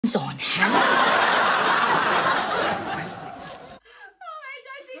buns on him. Oh my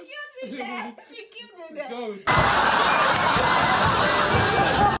God, she killed me there. She killed me there.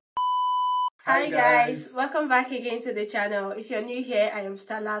 Hi guys, welcome back again to the channel. If you're new here, I am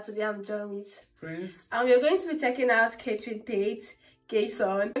Stella. Today I'm joined with Prince. And we're going to be checking out Catherine Tate, Gay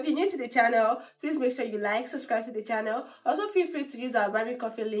Son. If you're new to the channel, please make sure you like, subscribe to the channel. Also feel free to use our Buy Me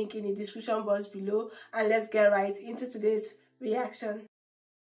Coffee link in the description box below. And let's get right into today's reaction.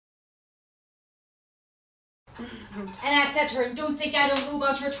 And I said to her, don't think I don't know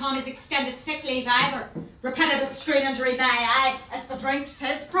about your Tommy's extended sick leave either. Repetitive strain injury by eye. It's the drinks,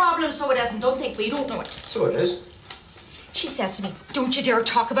 his problem, so it isn't. Don't think we don't know it. So it is. She says to me, don't you dare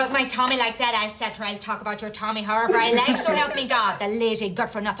talk about my Tommy like that. I said to her, I'll talk about your Tommy however I like, so help me God. The lazy,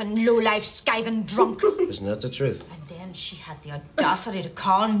 good-for-nothing, low-life, skiving drunk. Isn't that the truth? And then she had the audacity to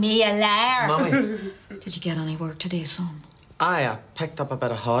call me a liar. Mommy. Did you get any work today, son? I picked up a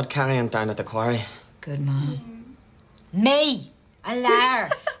bit of hod carrying down at the quarry. Good man. Me? A liar?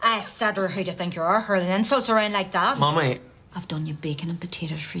 I said to her, who do you think you are, hurling insults around like that? Mommy. I've done you bacon and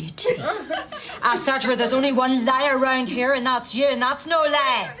potatoes for you tea. I said to her, there's only one liar around here, and that's you, and that's no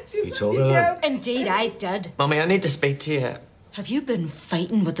lie. You told her that? Indeed, I did. Mommy, I need to speak to you. Have you been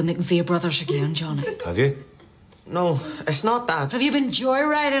fighting with the McVeigh brothers again, Johnny? Have you? No, it's not that. Have you been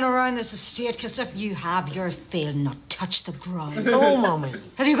joyriding around this estate? Because if you have, you're failing not touch the ground. No, Mommy.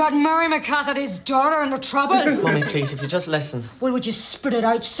 Have you got Mary McCafferty's daughter into trouble? Mommy, please, if you just listen. Well, would you spit it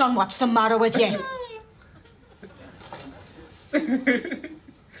out, son? What's the matter with you?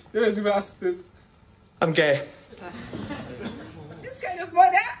 I'm gay. This kind of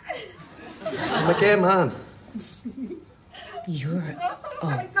mother. I'm a gay man. You're Oh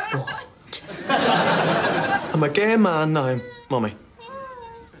my God. what? I'm a gay man now, Mommy.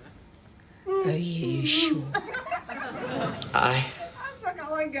 Are you sure? Aye. I'm so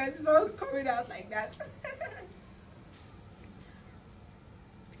going guys, both coming out like that.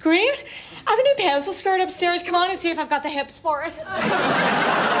 Great. I have a new pencil skirt upstairs. Come on and see if I've got the hips for it. A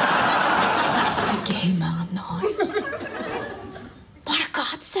gay man now. What a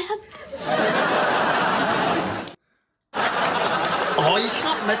godsend. Oh, you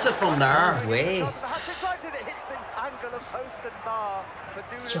can't miss it from there. Way.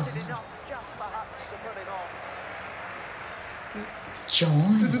 John.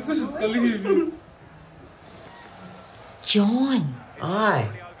 John. Aye.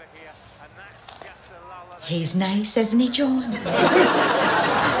 He's nice, isn't he, John? No,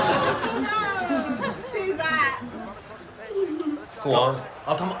 see that. Go on.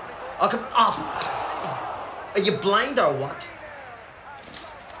 I'll come off. Are you blind or what?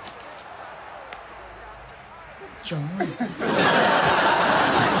 John.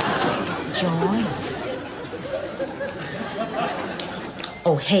 John.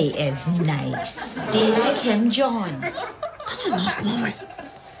 Oh, he is nice. Do you like him, John? That's enough, Mommy.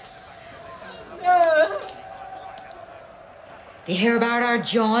 Do you hear about our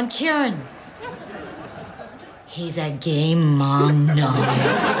John, Kieran? He's a gay man now.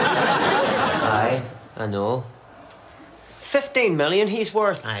 Aye, I know. 15 million he's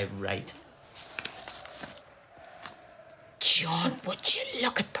worth. Aye, right. John, would you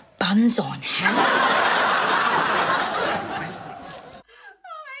look at the buns on him? Oh my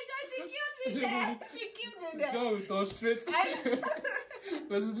God, she killed me there. She killed me there. Go, don't straight.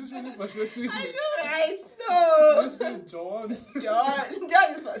 Was it just really frustrating? I know, right? No. John. John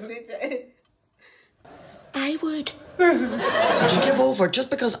is frustrated. I would. Would you give over? Just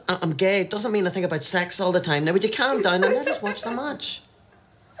because I'm gay doesn't mean I think about sex all the time. Now, would you calm down and let us watch the match?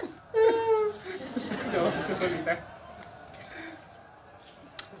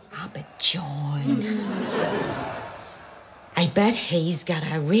 Ah, but John. I bet he's got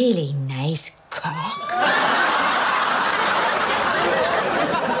a really nice cock.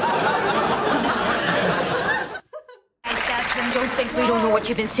 I said to him, don't think we don't know what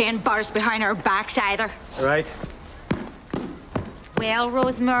you've been saying, bars behind our backs either. Right. Well,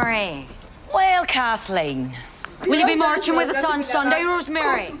 Rosemary. Well, Kathleen. Will you be marching with us on Sunday,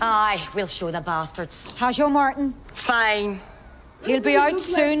 Rosemary? Aye, we'll show the bastards. How's your Martin? Fine. He'll be out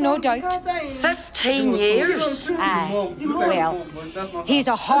soon, no doubt. 15 years. Aye. Well, he's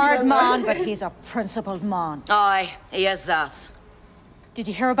a hard man, but he's a principled man. Aye, he is that. Did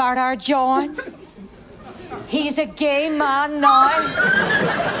you hear about our John? He's a gay man now.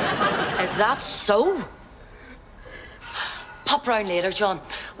 Is that so? Pop round later, John.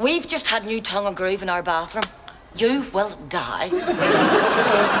 We've just had new tongue and groove in our bathroom. You will die.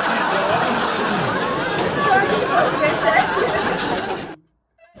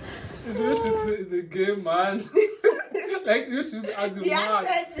 Is a gay man. Like, you should add the man.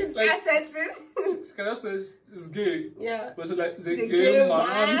 Like, She cannot say it's gay. Yeah. But she's like, it's a The gay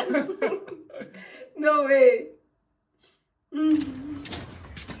man. No way.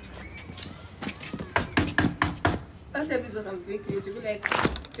 That episode I'm drinking. It should be like,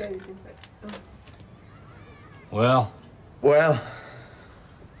 try anything like. Well. Well.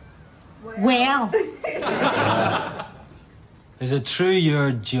 Well. Is it true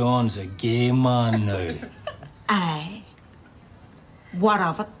your John's a gay man now? Aye. What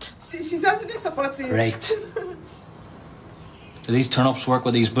of it? She's actually supporting. Right. Do these turnips work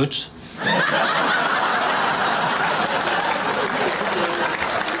with these boots?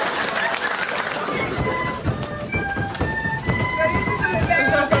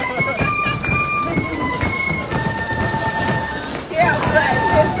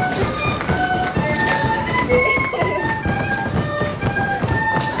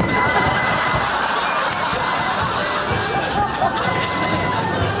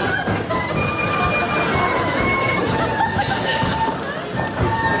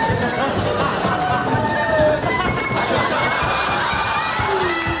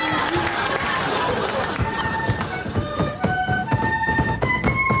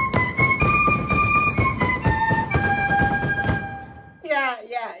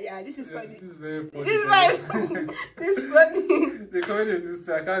 This is funny. This is very funny. This is very funny. This is funny. The comedy in this,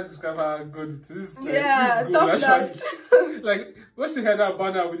 I can't describe how good it is. Like, yeah, this top notch. Like, when she had that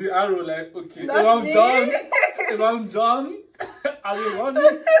banner with the arrow, like, okay, Not if I'm me. done, if I'm done, I will run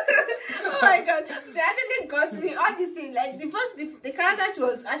it. Oh my god, she actually got me all this thing. Like the character, she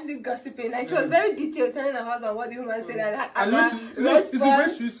was actually gossiping. Like she was very detailed, telling her husband what the woman said and it's the way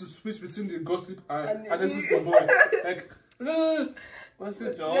she used to switch between the gossip and then the boy. Like, what's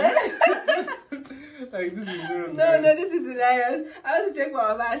it, John? Like, this is hilarious. No, this is hilarious. I want to check for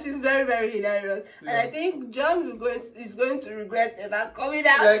her. She's very, very hilarious. Yeah. And I think John is going to regret ever coming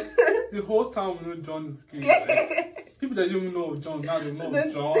out. Like, the whole time we know John is gay. Like, people that don't even know John, now they know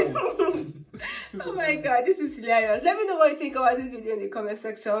John. Oh my god, this is hilarious. Let me know what you think about this video in the comment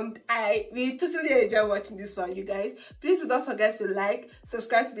section. We totally enjoy watching this one, you guys. Please do not forget to like,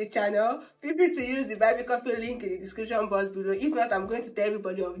 subscribe to the channel. Feel free to use the Bible Coffee link in the description box below. If not, I'm going to tell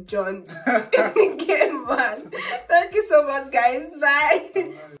everybody of John. Game man. Thank you so much, guys.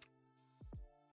 Bye.